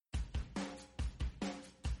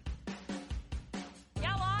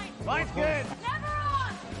Line's good. Never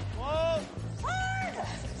on. Whoa. Hard.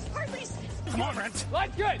 Hardly. Come on, Brent.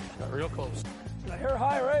 Line's good. Got real close. I hear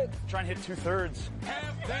high, right? Try and hit 2/3.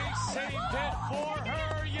 Have they saved it for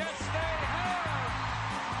her? Yes, they have.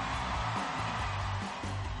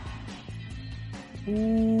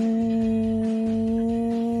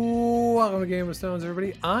 Welcome to Game of Stones,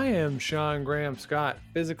 everybody. I am Sean Graham Scott,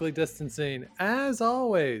 physically distancing as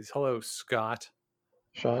always. Hello, Scott.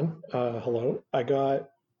 Sean, hello. I got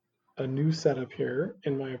a new setup here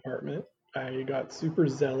in my apartment. I got super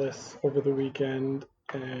zealous over the weekend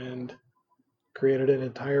and created an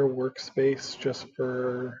entire workspace just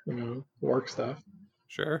for, work stuff.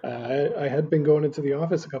 Sure. I had been going into the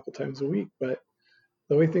office a couple times a week, but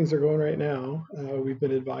the way things are going right now, we've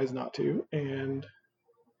been advised not to, and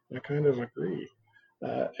I kind of agree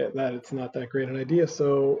that it's not that great an idea.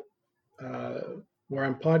 So where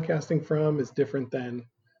I'm podcasting from is different than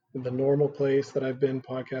the normal place that I've been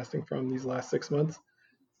podcasting from these last 6 months.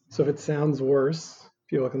 So if it sounds worse,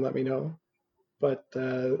 people can let me know. But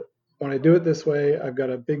when I do it this way, I've got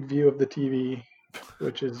a big view of the TV,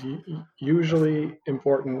 which is usually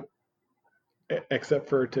important, except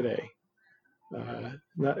for today.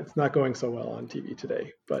 It's not going so well on TV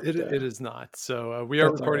today, but it is not. So we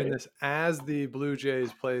are recording this as the Blue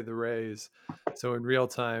Jays play the Rays. So in real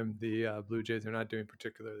time, the Blue Jays are not doing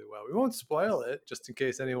particularly well. We won't spoil it just in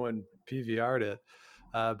case anyone PVR'd it.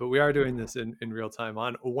 But we are doing this in real time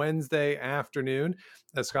on Wednesday afternoon.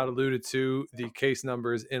 As Scott alluded to, the case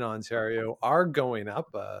numbers in Ontario are going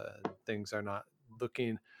up. Things are not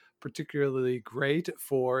looking particularly great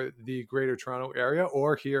for the Greater Toronto area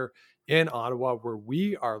or here in Ottawa, where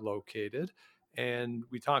we are located. And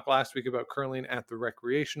we talked last week about curling at the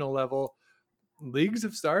recreational level. Leagues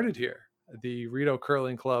have started here. The Rideau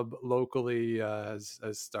Curling Club locally has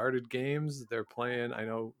started games. They're playing. I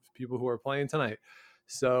know people who are playing tonight.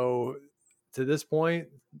 So to this point,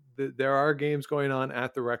 there are games going on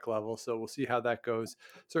at the rec level. So we'll see how that goes.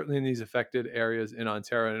 Certainly in these affected areas in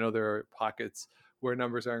Ontario. I know there are pockets where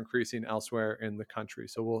numbers are increasing elsewhere in the country.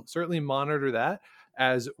 So we'll certainly monitor that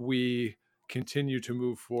as we continue to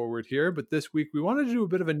move forward here. But this week, we wanted to do a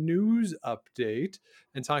bit of a news update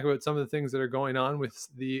and talk about some of the things that are going on with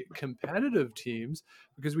the competitive teams,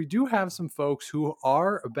 because we do have some folks who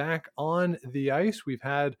are back on the ice. We've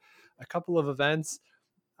had a couple of events.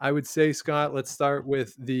 I would say, Scott, let's start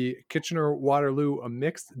with the Kitchener-Waterloo, a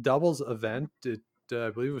mixed doubles event. It,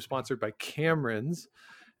 I believe it was sponsored by Cameron's.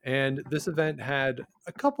 And this event had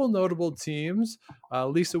a couple notable teams.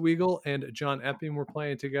 Lisa Weigel and John Epping were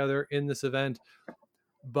playing together in this event.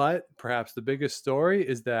 But perhaps the biggest story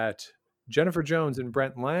is that Jennifer Jones and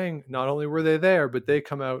Brent Lang, not only were they there, but they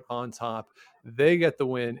come out on top. They get the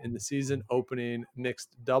win in the season opening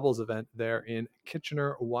mixed doubles event there in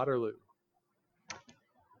Kitchener-Waterloo.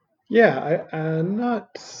 Yeah,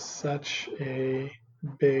 not such a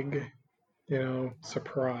big,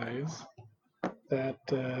 surprise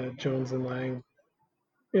that Jones and Lang,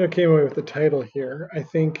 came away with the title here. I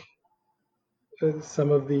think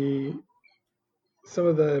some of the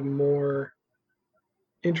more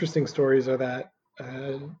interesting stories are that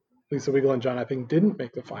Lisa Weigel and John Epping didn't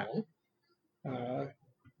make the final.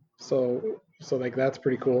 So like that's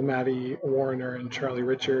pretty cool. Maddie Warner and Charlie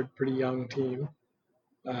Richard, pretty young team,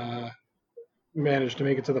 managed to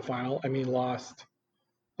make it to the final. I mean, lost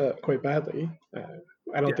quite badly.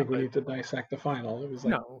 I don't think we need to dissect the final. It was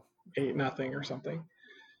like 8-0 or something.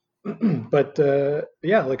 But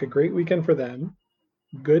like a great weekend for them.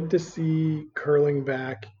 Good to see curling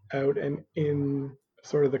back out and in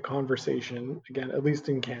sort of the conversation again, at least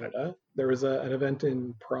in Canada. There was an event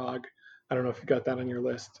in Prague. I don't know if you got that on your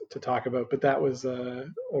list to talk about, but that was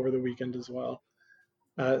over the weekend as well.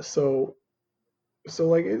 So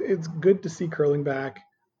it's good to see curling back.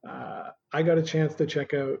 I got a chance to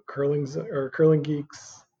check out Curling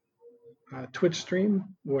Geek's Twitch stream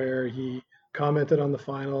where he commented on the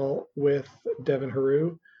final with Devin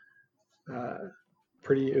Haru.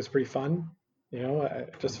 It was pretty fun. I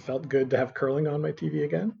just felt good to have curling on my TV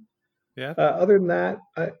again. Yeah. Other than that,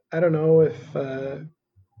 I don't know if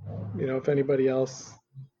if anybody else,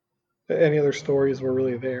 any other stories were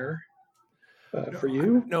really there. For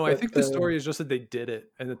you? No, I think the story is just that they did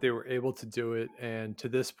it and that they were able to do it. And to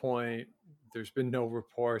this point, there's been no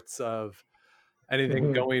reports of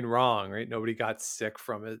anything going wrong, right? Nobody got sick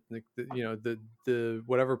from it. The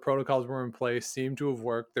whatever protocols were in place seemed to have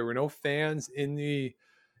worked. There were no fans in the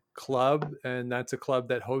club, and that's a club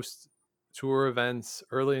that hosts tour events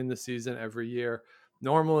early in the season every year.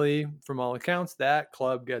 Normally, from all accounts, that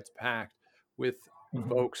club gets packed with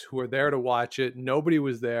folks who are there to watch it. Nobody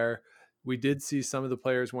was there. We did see some of the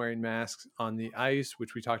players wearing masks on the ice,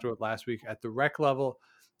 which we talked about last week at the rec level.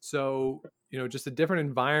 So, just a different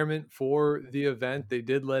environment for the event. They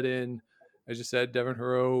did let in, as you said, Devin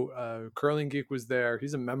Hero, Curling Geek was there.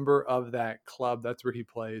 He's a member of that club. That's where he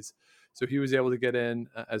plays. So he was able to get in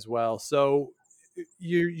as well. So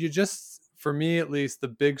you just, for me at least, the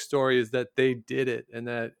big story is that they did it, and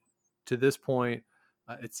that to this point,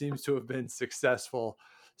 it seems to have been successful.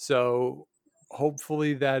 So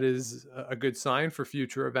hopefully that is a good sign for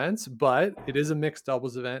future events, but it is a mixed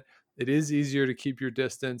doubles event. It is easier to keep your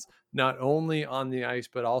distance, not only on the ice,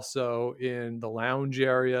 but also in the lounge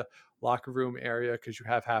area, locker room area, because you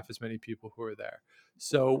have half as many people who are there.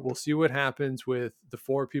 So we'll see what happens with the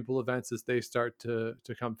 4 people events as they start to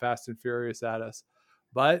come fast and furious at us.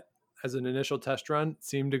 But as an initial test run, it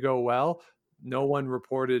seemed to go well. No one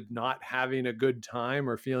reported not having a good time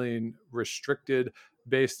or feeling restricted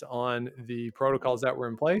based on the protocols that were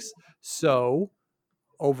in place. So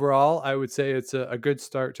overall, I would say it's a good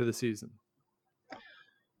start to the season.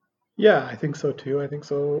 Yeah, I think so too. I think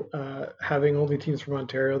so. Having only teams from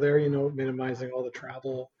Ontario there, minimizing all the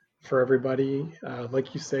travel for everybody.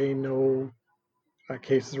 Like you say, no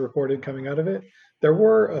cases reported coming out of it. There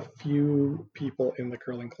were a few people in the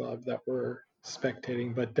curling club that were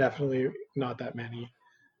spectating, but definitely not that many.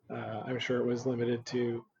 I'm sure it was limited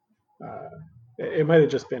to, it might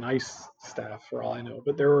have just been ice staff for all I know,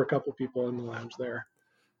 but there were a couple people in the lounge there.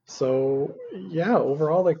 So yeah,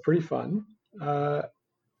 overall, like pretty fun.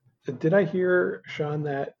 Did I hear, Sean,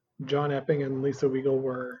 that John Epping and Lisa Weigel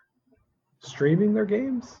were streaming their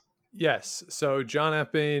games? Yes. So John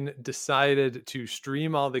Epping decided to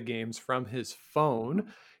stream all the games from his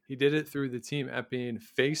phone. He did it through the Team Epping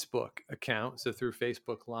Facebook account. So through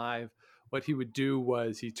Facebook Live, what he would do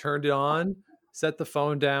was he turned it on, set the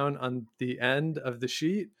phone down on the end of the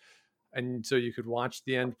sheet, and so you could watch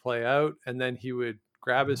the end play out. And then he would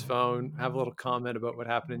grab his phone, have a little comment about what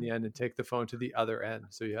happened in the end, and take the phone to the other end.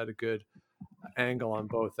 So you had a good angle on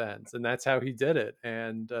both ends. And that's how he did it.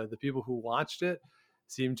 And the people who watched it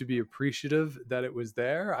seemed to be appreciative that it was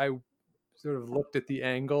there. I sort of looked at the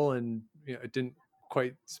angle, and it didn't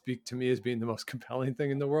quite speak to me as being the most compelling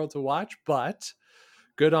thing in the world to watch, but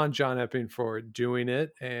good on John Epping for doing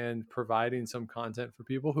it and providing some content for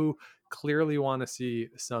people who clearly want to see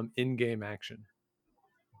some in-game action.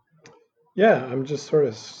 Yeah, I'm just sort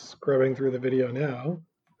of scrubbing through the video now.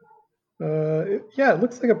 It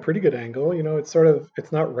looks like a pretty good angle.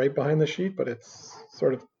 It's not right behind the sheet, but it's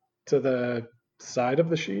sort of to the side of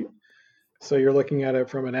the sheet. So you're looking at it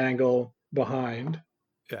from an angle behind.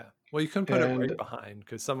 Yeah. Well, you couldn't put it right behind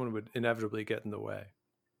because someone would inevitably get in the way.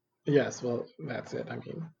 Yes, well, that's it. I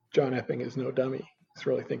mean, John Epping is no dummy. He's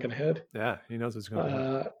really thinking ahead. Yeah, he knows what's going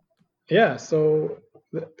on. Yeah, so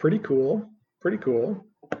pretty cool. Pretty cool.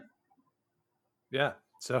 Yeah.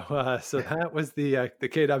 So that was the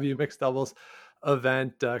KW mixed doubles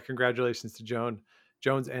event. Congratulations to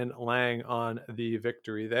Jones and Lang on the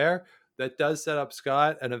victory there. That does set up,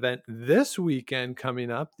 Scott, an event this weekend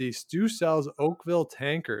coming up. The Stu Sells Oakville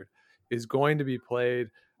Tankard is going to be played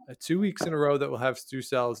 2 weeks in a row that will have Stu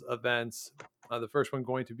Sells events. The first one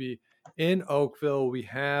going to be in Oakville. We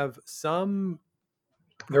have some.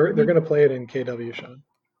 They're going to play it in KW, Sean.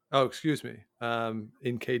 Oh, excuse me.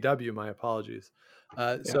 In KW, my apologies.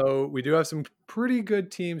 So we do have some pretty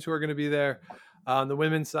good teams who are going to be there. On the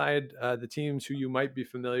women's side, the teams who you might be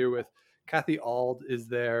familiar with, Kathy Ald is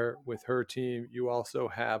there with her team. You also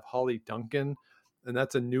have Holly Duncan, and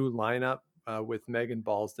that's a new lineup with Megan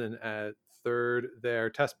Balston at third there.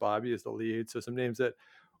 Tess Bobby is the lead. So some names that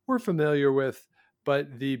we're familiar with,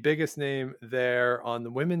 but the biggest name there on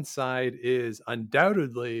the women's side is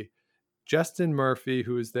undoubtedly Justin Murphy,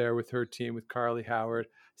 who is there with her team with Carly Howard,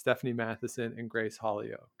 Stephanie Matheson, and Grace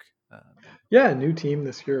Hollyoak. New team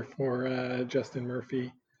this year for Justin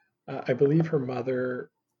Murphy. I believe her mother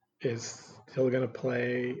is still going to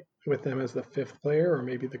play with them as the 5th player or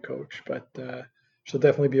maybe the coach, but she'll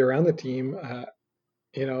definitely be around the team.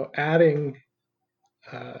 Adding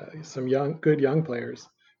some good young players.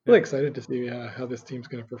 Really excited to see how this team's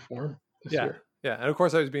going to perform this year. Yeah, and of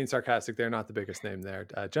course I was being sarcastic. They're not the biggest name there.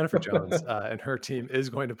 Jennifer Jones and her team is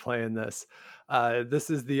going to play in this. This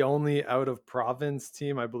is the only out-of-province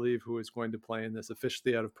team, I believe, who is going to play in this,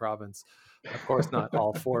 officially out of province. Of course, not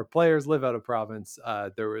all 4 players live out of province.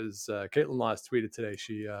 There was Caitlin Laws tweeted today.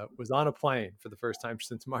 She was on a plane for the first time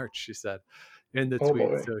since March, she said in the tweet.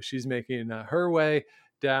 Boy. So she's making her way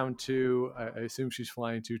down to, I assume she's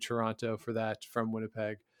flying to Toronto for that from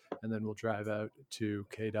Winnipeg. And then we'll drive out to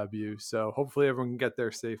KW. So hopefully everyone can get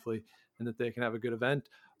there safely and that they can have a good event.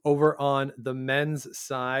 Over on the men's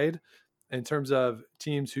side, in terms of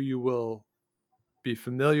teams who you will be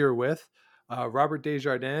familiar with, Robert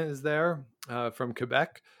Desjardins is there from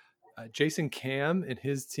Quebec. Jason Cam and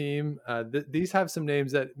his team. These have some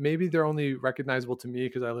names that maybe they're only recognizable to me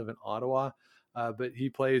because I live in Ottawa, but he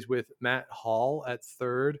plays with Matt Hall at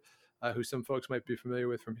third, who some folks might be familiar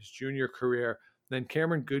with from his junior career. Then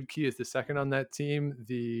Cameron Goodkey is the second on that team.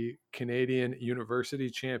 The Canadian University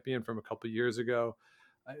champion from a couple of years ago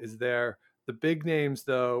is there. The big names,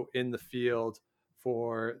 though, in the field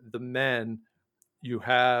for the men, you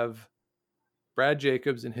have Brad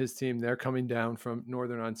Jacobs and his team. They're coming down from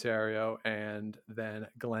Northern Ontario, and then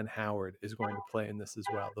Glenn Howard is going to play in this as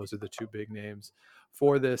well. Those are the two big names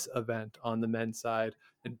for this event on the men's side.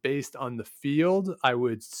 And based on the field, I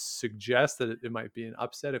would suggest that it might be an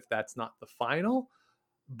upset if that's not the final,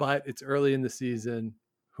 but it's early in the season.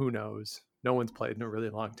 Who knows? No one's played in a really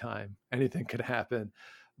long time. Anything could happen.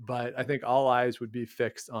 But I think all eyes would be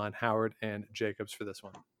fixed on Howard and Jacobs for this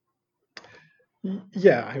one.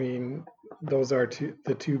 Yeah, I mean, those are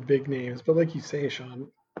the two big names. But like you say, Sean,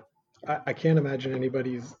 I can't imagine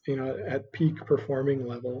anybody's, at peak performing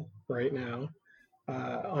level right now.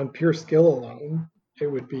 On pure skill alone, it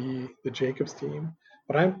would be the Jacobs team.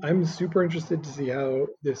 But I'm super interested to see how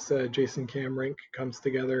this Jason Cam rink comes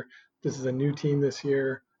together. This is a new team this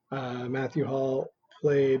year. Matthew Hall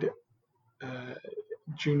played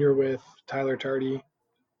junior with Tyler Tardy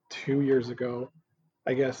 2 years ago,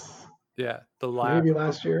 I guess. Yeah, maybe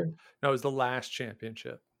last year. No, it was the last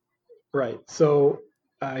championship. Right. So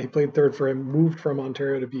he played third for him, moved from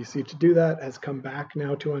Ontario to BC to do that, has come back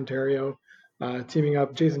now to Ontario, teaming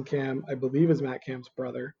up. Jason Cam, I believe, is Matt Cam's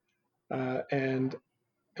brother. And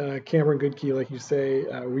Cameron Goodkey, like you say,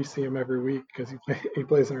 we see him every week because he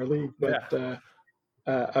plays in our league. But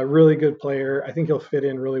a really good player. I think he'll fit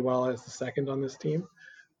in really well as the second on this team.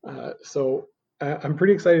 So I'm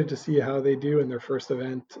pretty excited to see how they do in their first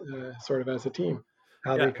event, sort of as a team,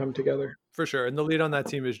 how they come together. For sure. And the lead on that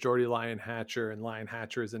team is Jordy Lion Hatcher. And Lion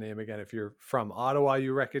Hatcher is a name, again, if you're from Ottawa,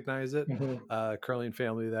 you recognize it. Mm-hmm. Curling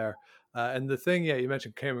family there. And the thing, you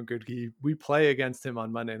mentioned Cameron Goodkey. We play against him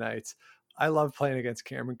on Monday nights. I love playing against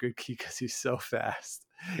Cameron Goodkey because he's so fast.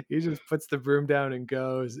 He just puts the broom down and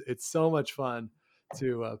goes. It's so much fun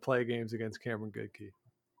to play games against Cameron Goodkey.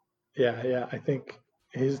 Yeah. I think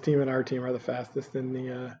his team and our team are the fastest in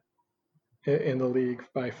the league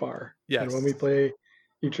by far. Yes. And when we play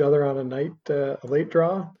each other on a night, a late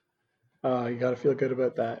draw, you got to feel good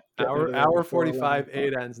about that. Hour 45,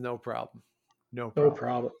 8 ends, no problem. No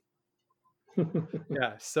problem.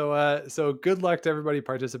 Yeah. So good luck to everybody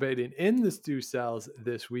participating in the Stew Cells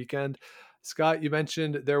this weekend. Scott, you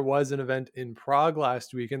mentioned there was an event in Prague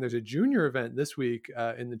last week, and there's a junior event this week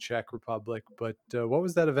in the Czech Republic. But what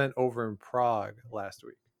was that event over in Prague last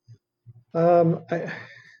week? I'm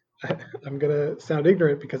going to sound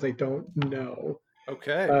ignorant because I don't know.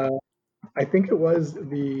 Okay. I think it was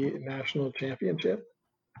the national championship.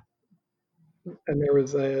 And there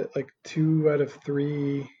was a 2 out of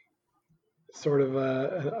 3 sort of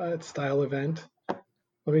a style event.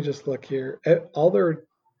 Let me just look here. All their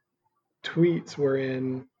tweets were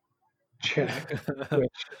in Czech,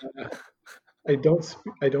 which I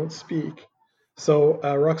don't speak. So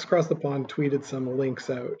Rocks Across the Pond tweeted some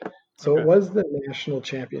links out. So It was the national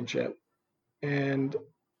championship, and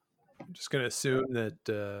I'm just going to assume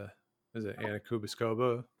that is it Anna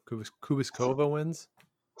Kubiskova wins.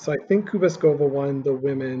 So I think Kubiskova won the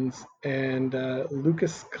women's, and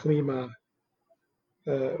Lucas Klima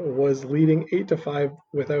was leading 8-5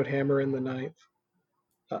 without hammer in the ninth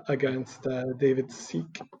against David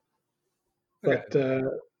Seek. But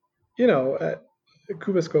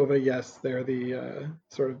Kubiskova, yes, they're the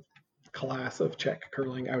sort of class of Czech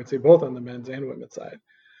curling, I would say, both on the men's and women's side.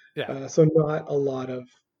 Yeah. So not a lot of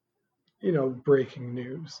breaking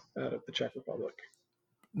news out of the Czech Republic.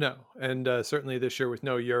 No, and certainly this year with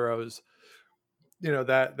no Euros,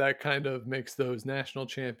 that kind of makes those national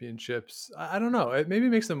championships, I don't know, it maybe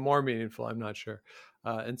makes them more meaningful. I'm not sure.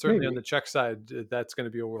 And certainly on the Czech side, that's going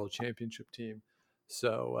to be a world championship team.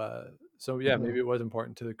 So maybe it was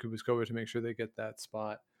important to the Kubiskova to make sure they get that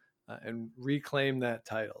spot and reclaim that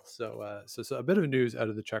title. So a bit of news out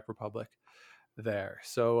of the Czech Republic there.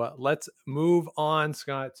 So let's move on,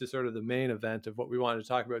 Scott, to sort of the main event of what we wanted to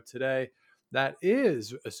talk about today. That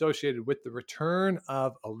is associated with the return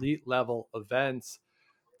of elite level events.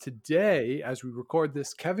 Today, as we record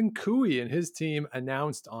this, Kevin Cooey and his team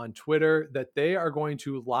announced on Twitter that they are going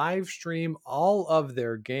to live stream all of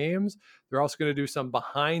their games. They're also going to do some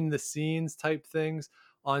behind the scenes type things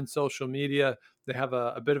on social media. They have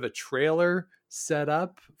a bit of a trailer set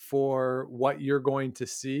up for what you're going to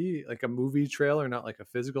see, like a movie trailer, not like a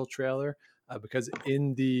physical trailer. Because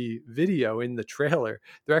in the video, in the trailer,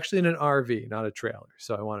 they're actually in an RV, not a trailer.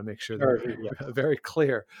 So I want to make sure that RV, we're very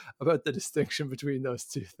clear about the distinction between those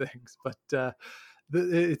two things. But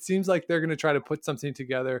it seems like they're going to try to put something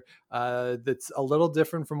together that's a little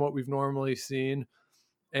different from what we've normally seen.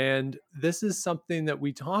 And this is something that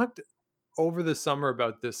we talked over the summer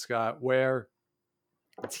about this, Scott, where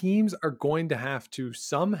teams are going to have to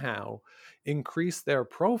somehow increase their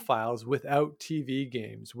profiles without TV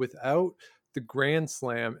games, without the Grand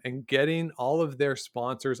Slam, and getting all of their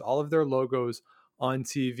sponsors, all of their logos on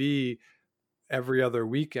TV every other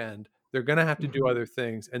weekend. They're going to have to do other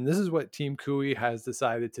things. And this is what Team Kui has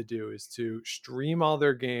decided to do, is to stream all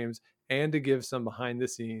their games and to give some behind the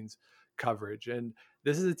scenes coverage. And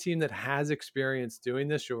this is a team that has experience doing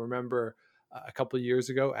this. You'll remember a couple of years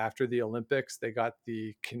ago after the Olympics, they got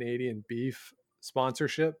the Canadian beef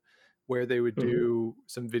sponsorship, where they would do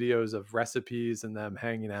some videos of recipes and them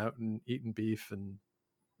hanging out and eating beef. And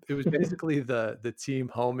it was basically the Team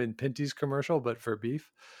Home and Pinty's commercial, but for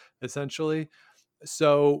beef, essentially.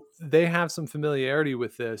 So they have some familiarity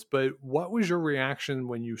with this, but what was your reaction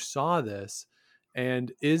when you saw this?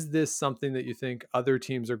 And is this something that you think other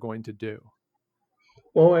teams are going to do?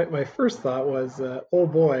 Well, my first thought was, oh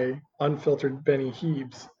boy, unfiltered Benny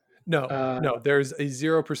Hebes. No, there's a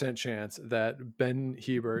 0% chance that Ben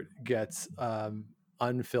Hebert gets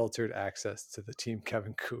unfiltered access to the Team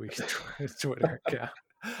Kevin Kui Twitter account.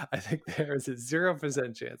 I think there's a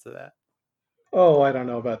 0% chance of that. Oh, I don't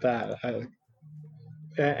know about that.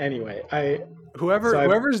 Anyway,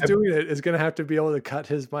 whoever's doing it is going to have to be able to cut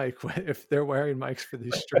his mic if they're wearing mics for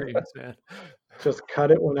these streams, man. Just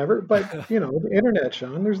cut it whenever. But the internet,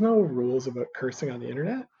 Sean, there's no rules about cursing on the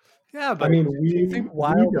internet. Yeah, but I mean, do you think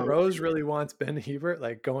Wild Rose really wants Ben Hebert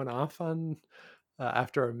like going off on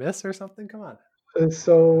after a miss or something? Come on.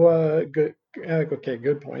 So good. Okay,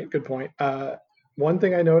 good point. One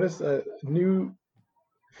thing I noticed, a new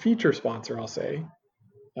feature sponsor, I'll say,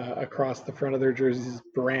 across the front of their jerseys,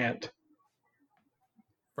 Brandt.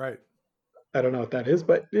 Right. I don't know what that is,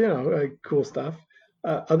 but cool stuff.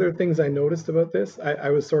 Other things I noticed about this,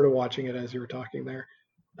 I was sort of watching it as you were talking there.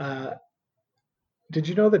 Did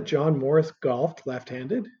you know that John Morris golfed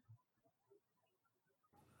left-handed?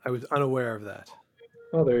 I was unaware of that.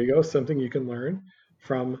 Oh, there you go. Something you can learn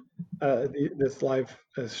from this live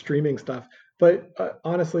streaming stuff. But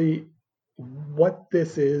honestly, what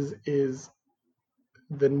this is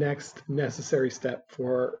the next necessary step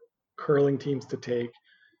for curling teams to take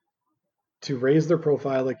to raise their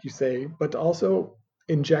profile, like you say, but to also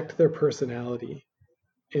inject their personality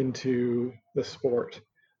into the sport.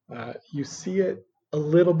 You see it a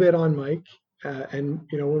little bit on Mike, and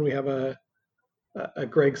when we have a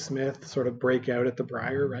Greg Smith sort of breakout at the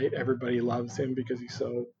Brier, right? Everybody loves him because he's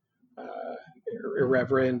so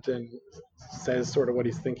irreverent and says sort of what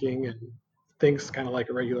he's thinking and thinks kind of like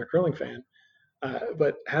a regular curling fan.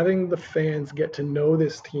 But having the fans get to know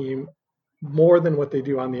this team more than what they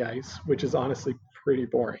do on the ice, which is honestly pretty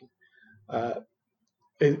boring,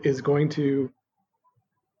 is going to.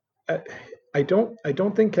 I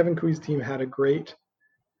don't think Kevin Kui's team had a great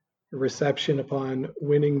reception upon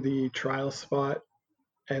winning the trial spot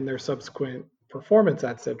and their subsequent performance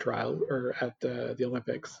at said trial or at the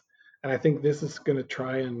Olympics. And I think this is going to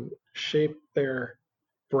try and shape their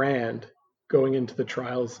brand going into the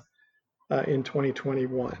trials in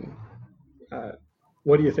 2021.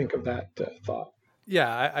 What do you think of that thought?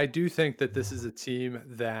 Yeah, I do think that this is a team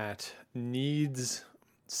that needs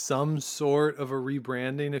some sort of a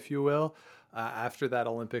rebranding, if you will, after that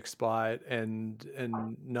Olympic spot and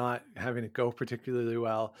not having it go particularly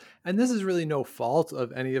well. And this is really no fault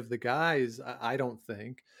of any of the guys, I don't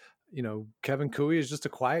think. Kevin Kui is just a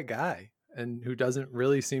quiet guy and who doesn't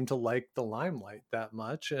really seem to like the limelight that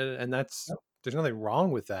much. And there's nothing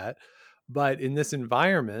wrong with that. But in this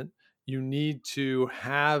environment, you need to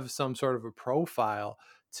have some sort of a profile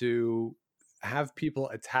to have people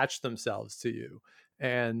attach themselves to you.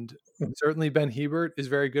 And certainly Ben Hebert is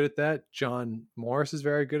very good at that. John Morris is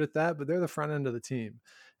very good at that, but they're the front end of the team.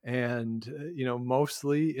 And,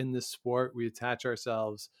 mostly in this sport, we attach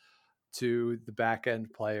ourselves to the back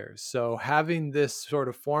end players. So having this sort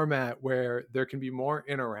of format where there can be more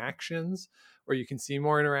interactions, or you can see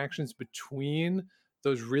more interactions between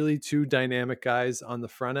those really two dynamic guys on the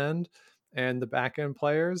front end and the back end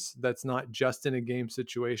players, that's not just in a game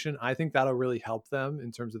situation, I think that'll really help them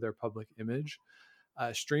in terms of their public image.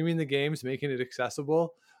 Streaming the games, making it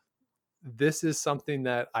accessible, this is something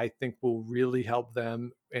that I think will really help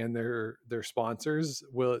them and their sponsors.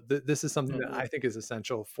 This is something that I think is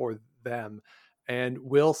essential for them and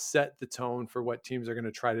will set the tone for what teams are going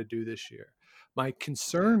to try to do this year. My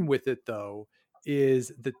concern with it, though,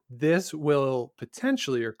 is that this will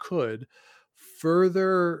potentially or could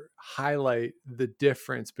further highlight the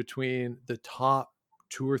difference between the top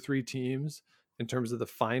 2 or 3 teams in terms of the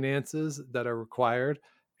finances that are required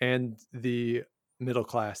and the middle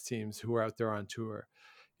class teams who are out there on tour.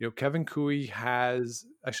 Kevin Koe has,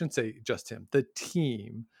 I shouldn't say just him, the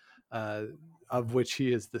team of which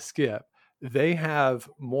he is the skip, they have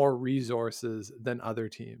more resources than other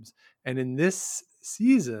teams. And in this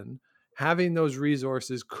season, having those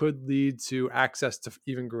resources could lead to access to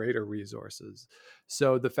even greater resources.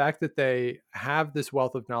 So the fact that they have this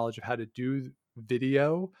wealth of knowledge of how to do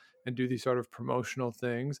video and do these sort of promotional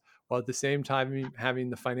things, while at the same time having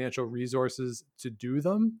the financial resources to do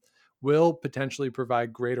them, will potentially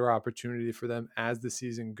provide greater opportunity for them as the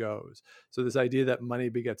season goes. So this idea that money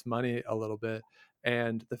begets money a little bit,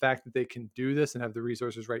 and the fact that they can do this and have the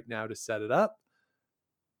resources right now to set it up,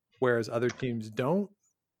 whereas other teams don't,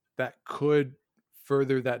 that could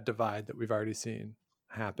further that divide that we've already seen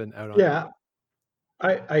happen out on. Yeah,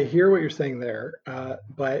 I hear what you're saying there,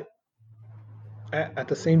 but at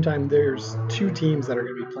the same time, there's 2 teams that are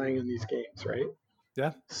going to be playing in these games, right?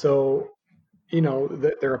 Yeah. So,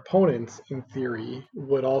 their opponents, in theory,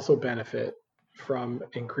 would also benefit from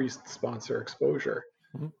increased sponsor exposure.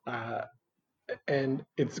 Mm-hmm. And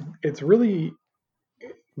it's really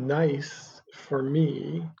nice for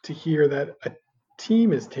me to hear that a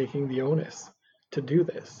team is taking the onus to do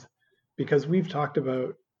this, because we've talked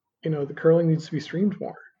about, the curling needs to be streamed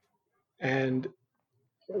more. And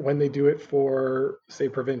when they do it for, say,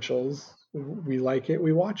 provincials, we like it,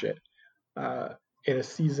 we watch it. In a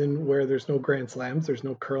season where there's no Grand Slams, there's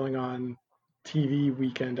no curling on TV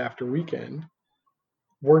weekend after weekend,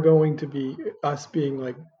 we're going to be, us being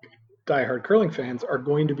like diehard curling fans, are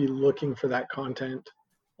going to be looking for that content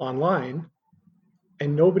online.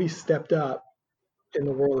 And nobody stepped up in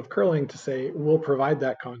the world of curling to say, we'll provide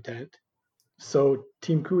that content. So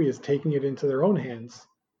Team Koe is taking it into their own hands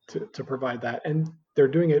to provide that. And they're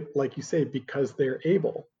doing it, like you say, because they're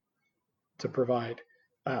able to provide.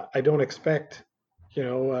 I don't expect,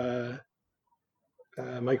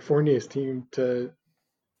 Mike Fournier's team to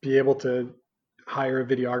be able to hire a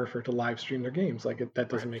videographer to live stream their games. That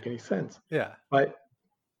doesn't make any sense. Yeah. But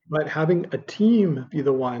having a team be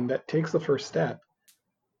the one that takes the first step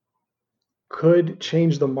could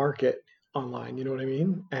change the market online, you know what I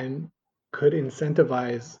mean? And could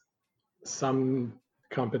incentivize some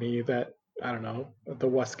company that, I don't know, the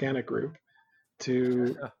Wascana Group,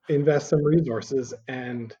 to invest some resources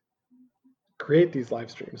and create these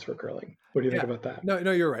live streams for curling. What do you think about that?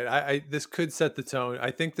 No, you're right. This could set the tone.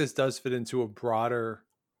 I think this does fit into a broader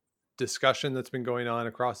discussion that's been going on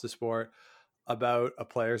across the sport about a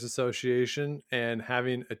players association and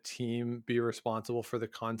having a team be responsible for the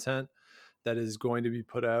content that is going to be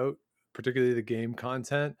put out, particularly the game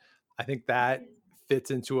content. I think that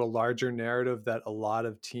fits into a larger narrative that a lot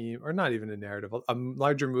of teams, or not even a narrative, a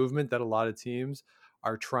larger movement that a lot of teams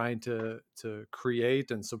are trying to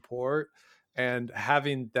create and support. And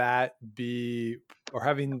having that be, or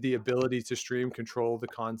having the ability to stream, control the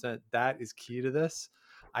content, that is key to this,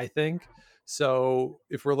 I think. So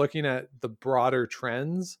if we're looking at the broader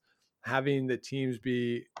trends, having the teams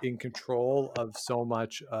be in control of so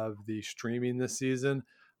much of the streaming this season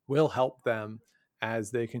will help them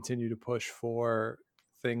as they continue to push for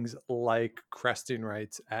things like cresting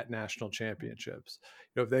rights at national championships.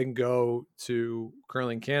 If they can go to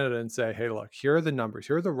Curling Canada and say, hey, look, here are the numbers,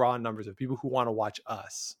 here are the raw numbers of people who want to watch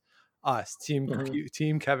us, team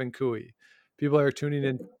Kevin Koe. People are tuning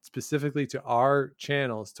in specifically to our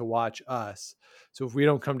channels to watch us. So if we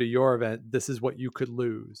don't come to your event, this is what you could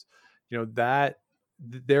lose. That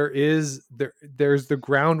there's the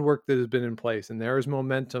groundwork that has been in place, and there is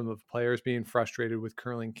momentum of players being frustrated with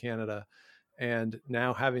Curling Canada, and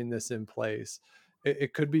now having this in place,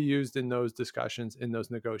 it could be used in those discussions, in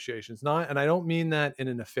those negotiations. And I don't mean that in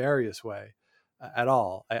a nefarious way at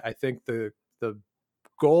all. I think the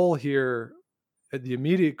goal here, the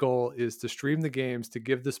immediate goal, is to stream the games, to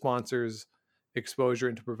give the sponsors exposure,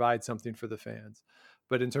 and to provide something for the fans.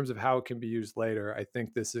 But in terms of how it can be used later, I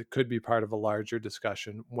think it could be part of a larger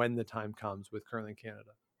discussion when the time comes with Curling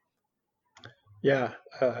Canada. Yeah,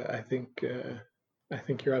 I think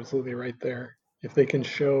you're absolutely right there. If they can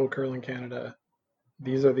show Curling Canada,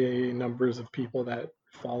 these are the numbers of people that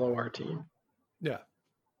follow our team. Yeah,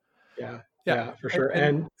 for sure.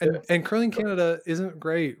 And Curling Canada isn't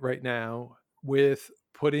great right now with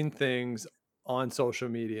putting things on social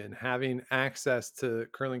media and having access to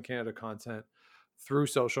Curling Canada content through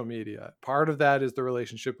social media. Part of that is the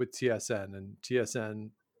relationship with TSN, and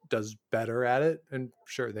TSN does better at it. And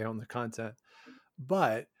sure, they own the content,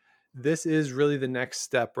 but this is really the next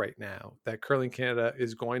step right now that Curling Canada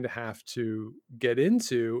is going to have to get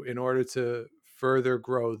into in order to further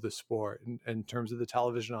grow the sport in terms of the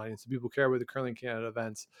television audience. The people who care about the Curling Canada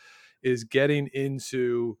events is getting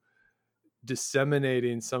into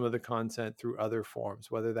disseminating some of the content through other forms,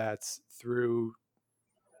 whether that's through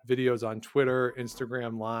videos on Twitter,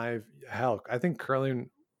 Instagram Live. Hell, I think curling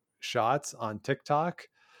shots on TikTok,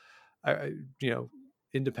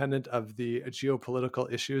 independent of the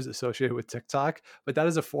geopolitical issues associated with TikTok, but that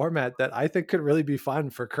is a format that I think could really be fun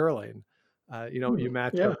for curling. You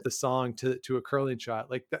match up the song to a curling shot.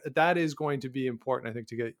 Like that is going to be important, I think,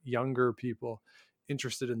 to get younger people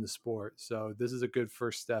interested in the sport. So this is a good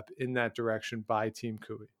first step in that direction by Team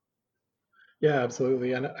Kui. Yeah,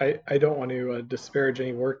 absolutely. And I don't want to disparage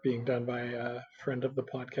any work being done by a friend of the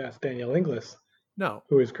podcast, Danielle Inglis,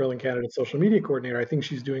 who is Curling Canada's social media coordinator. I think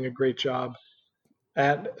she's doing a great job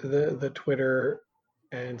at the Twitter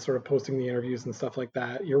and sort of posting the interviews and stuff like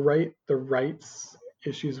that. You're right. The rights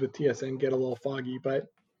issues with TSN get a little foggy, but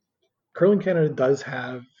Curling Canada does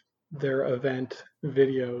have their event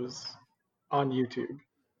videos on YouTube,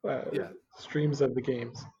 streams of the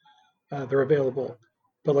games. They're available.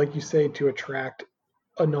 But like you say, to attract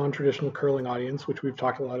a non-traditional curling audience, which we've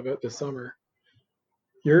talked a lot about this summer,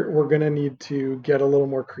 we're going to need to get a little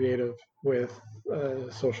more creative with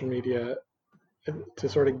social media to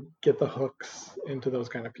sort of get the hooks into those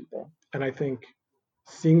kind of people. And I think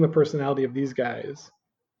seeing the personality of these guys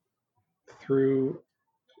through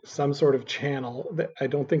some sort of channel, I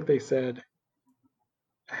don't think they said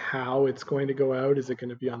how it's going to go out. Is it going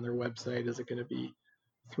to be on their website? Is it going to be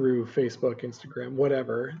through Facebook, Instagram,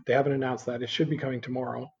 whatever? They haven't announced that. It should be coming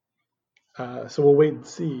tomorrow. So we'll wait and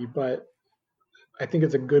see. But I think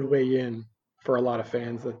it's a good way in for a lot of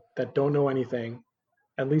fans that don't know anything.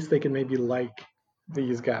 At least they can maybe like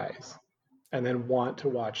these guys and then want to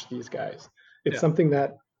watch these guys. It's something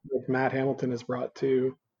that Matt Hamilton has brought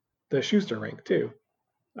to the Schuster rink too.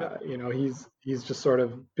 He's just sort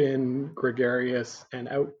of been gregarious and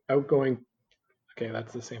outgoing. Okay,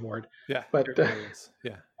 that's the same word. Yeah, but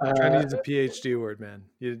I'm trying to use a PhD word, man.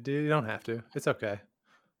 You don't have to. It's okay.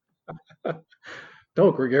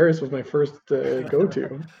 No, gregarious was my first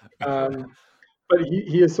go-to. But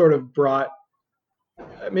he has sort of brought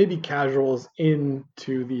maybe casuals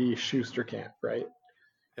into the Schuster camp, right?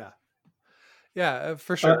 Yeah,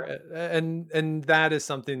 for sure. And that is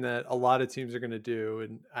something that a lot of teams are going to do.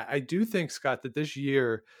 And I do think, Scott, that this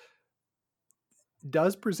year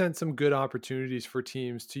does present some good opportunities for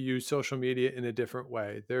teams to use social media in a different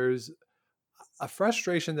way. There's a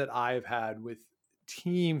frustration that I've had with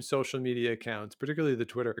team social media accounts, particularly the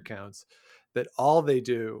Twitter accounts, that all they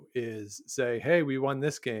do is say, hey, we won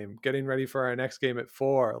this game, getting ready for our next game at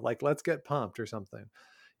 4, like, let's get pumped or something,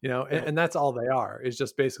 and that's all they are, is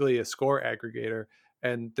just basically a score aggregator.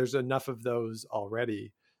 And there's enough of those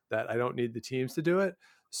already that I don't need the teams to do it.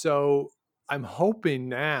 So I'm hoping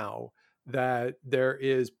now that there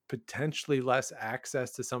is potentially less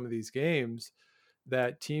access to some of these games,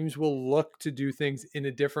 that teams will look to do things in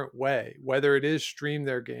a different way, whether it is stream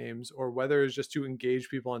their games or whether it's just to engage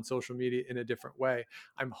people on social media in a different way.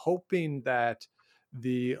 I'm hoping that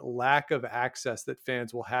the lack of access that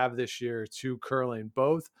fans will have this year to curling,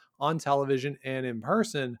 both on television and in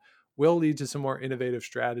person, will lead to some more innovative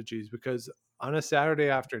strategies, because on a Saturday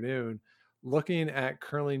afternoon, looking at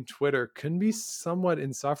curling Twitter can be somewhat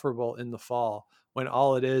insufferable in the fall, when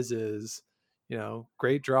all it is,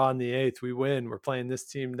 great draw in the 8th, we win, we're playing this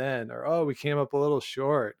team then, or, oh, we came up a little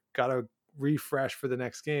short, got to refresh for the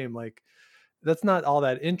next game. Like, that's not all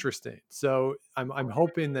that interesting. So I'm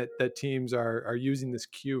hoping that teams are using this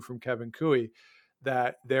cue from Kevin Koe,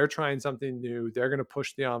 that they're trying something new. They're going to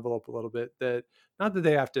push the envelope a little bit. That not that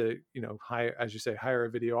they have to, hire, as you say, hire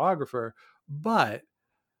a videographer, but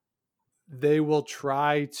they will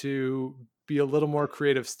try to be a little more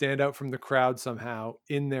creative, stand out from the crowd somehow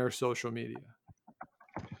in their social media.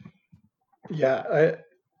 Yeah,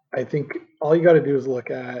 I think all you got to do is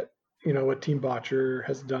look at, what Team Botcher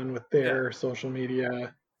has done with their social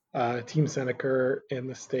media. Team Seneca in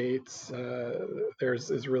the States, theirs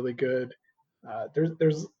is really good.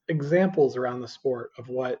 There's examples around the sport of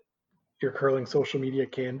what your curling social media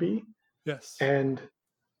can be. Yes. And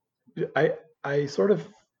I sort of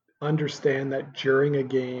understand that during a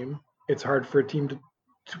game, it's hard for a team to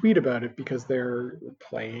tweet about it because they're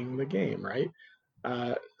playing the game, right?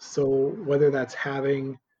 So whether that's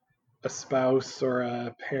having a spouse or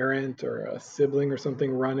a parent or a sibling or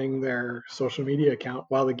something running their social media account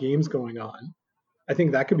while the game's going on, I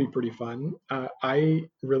think that could be pretty fun. I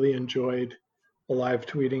really enjoyed the live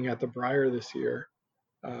tweeting at the Briar this year.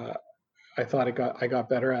 I thought I got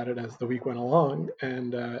better at it as the week went along,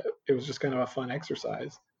 and it was just kind of a fun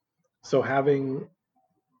exercise. So having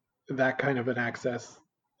that kind of an access,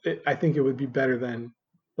 I think it would be better than,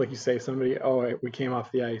 like you say, somebody, oh, we came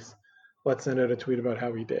off the ice, let's send out a tweet about how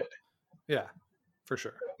we did. Yeah, for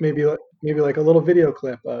sure. Maybe like a little video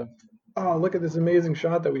clip of, oh, look at this amazing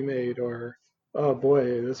shot that we made, or oh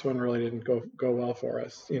boy, this one really didn't go well for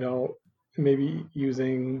us. You know, maybe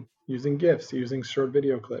using GIFs, using short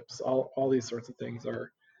video clips, all these sorts of things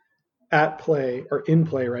are at play or in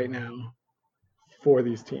play right now for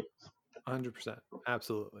these teams. 100%,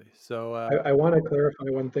 absolutely. So I want to clarify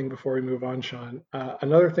one thing before we move on, Sean.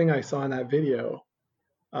 Another thing I saw in that video,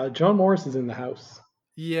 John Morris is in the house.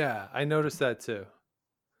 Yeah, I noticed that too.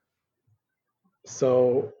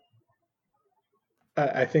 So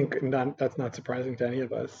I think that's not surprising to any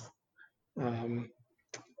of us.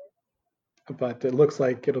 But it looks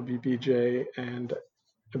like it'll be BJ and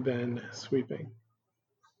Ben sweeping.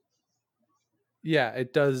 Yeah,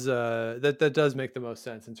 it does. That does make the most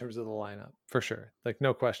sense in terms of the lineup, for sure. Like,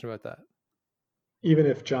 no question about that. Even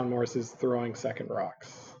if John Morris is throwing second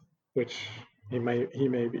rocks, which he may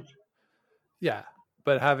be. Yeah,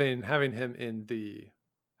 but having him in the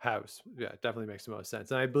house, yeah, definitely makes the most sense.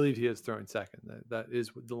 And I believe he is throwing second. That is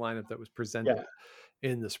the lineup that was presented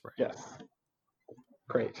in the spring. Yes.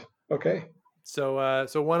 Great. Okay. So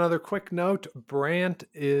one other quick note: Brandt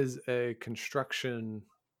is a construction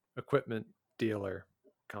equipment dealer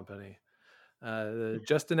company.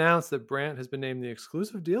 Just announced that Brandt has been named the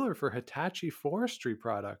exclusive dealer for Hitachi forestry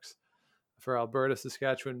products for Alberta,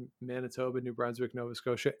 Saskatchewan, Manitoba, New Brunswick, Nova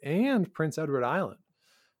Scotia, and Prince Edward Island.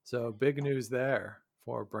 So big news there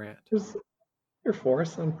for Brandt. Is there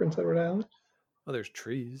forests on Prince Edward Island? Oh, there's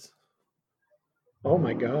trees. Oh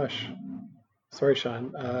my gosh. Sorry,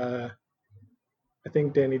 Sean. I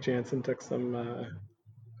think Danny Jansen took some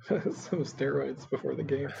steroids before the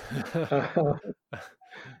game.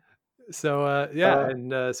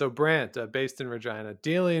 So Brandt, based in Regina,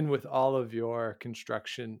 dealing with all of your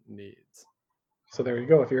construction needs. So there you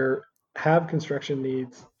go. If you have construction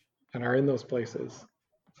needs and are in those places,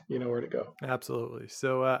 you know where to go. Absolutely.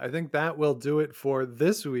 So I think that will do it for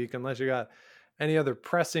this week, unless you got any other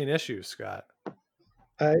pressing issues, Scott.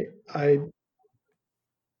 I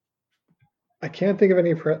can't think of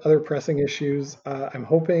any other pressing issues. I'm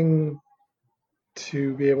hoping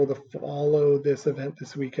to be able to follow this event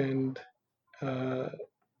this weekend,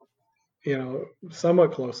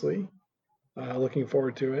 somewhat closely. Looking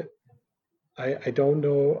forward to it. I don't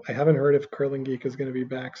know. I haven't heard if Curling Geek is going to be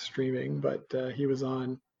back streaming, but he was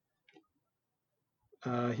on.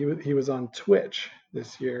 He was on Twitch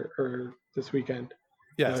this weekend.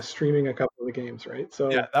 Yes. Streaming a couple of the games, right?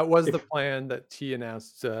 So yeah, that was the plan that he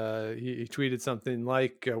announced. He tweeted something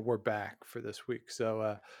like, "We're back for this week."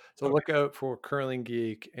 So look out for Curling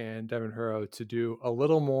Geek and Devin Hurrow to do a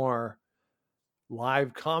little more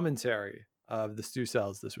live commentary of the Stu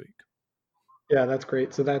Cells this week. Yeah, that's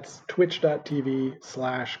great. So that's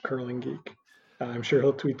twitch.tv/Curling Geek. I'm sure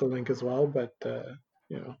he'll tweet the link as well, but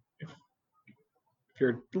if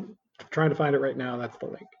you're trying to find it right now, that's the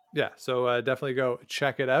link. Yeah, so definitely go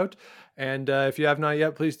check it out. And if you have not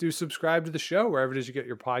yet, please do subscribe to the show wherever it is you get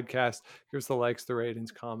your podcast. Give us the likes, the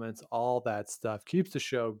ratings, comments, all that stuff. Keeps the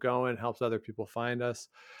show going, helps other people find us.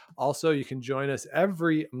 Also, you can join us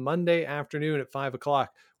every Monday afternoon at 5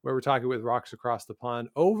 o'clock, where we're talking with Rocks Across the Pond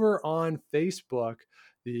over on Facebook,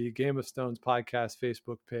 the Game of Stones podcast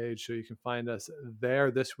Facebook page. So you can find us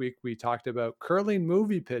there. This week, we talked about curling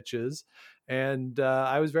movie pitches. And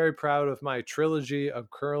I was very proud of my trilogy of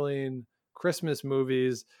curling Christmas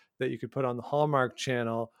movies that you could put on the Hallmark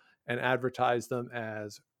Channel and advertise them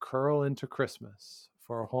as Curl into Christmas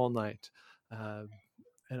for a whole night.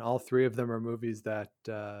 And all three of them are movies that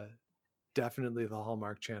definitely the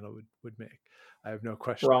Hallmark Channel would make. I have no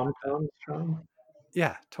question. Rom-coms, Sean?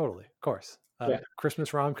 Yeah, totally. Of course.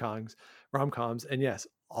 Christmas rom-coms. And yes,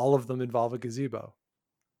 all of them involve a gazebo.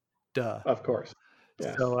 Duh. Of course.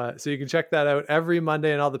 Yes. So you can check that out every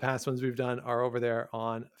Monday, and all the past ones we've done are over there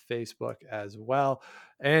on Facebook as well.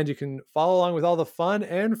 And you can follow along with all the fun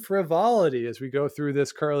and frivolity as we go through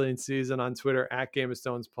this curling season on Twitter at Game of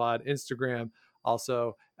Stones Pod, Instagram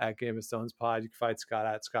also at Game of Stones Pod. You can find Scott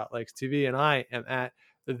at Scott Likes TV, and I am at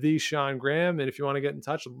the Sean Graham. And if you want to get in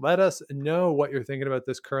touch, let us know what you're thinking about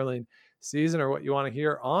this curling season or what you want to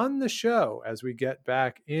hear on the show as we get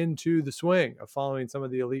back into the swing of following some of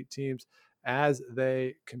the elite teams as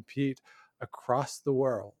they compete across the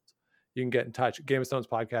world. You can get in touch, Game of Stones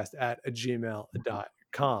Podcast at gmail.com.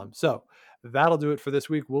 calm. So that'll do it for this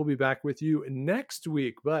week. We'll be back with you next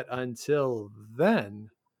week. But until then,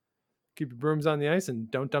 keep your brooms on the ice and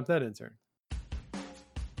don't dump that intern.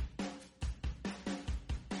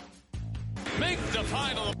 Make the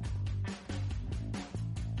final.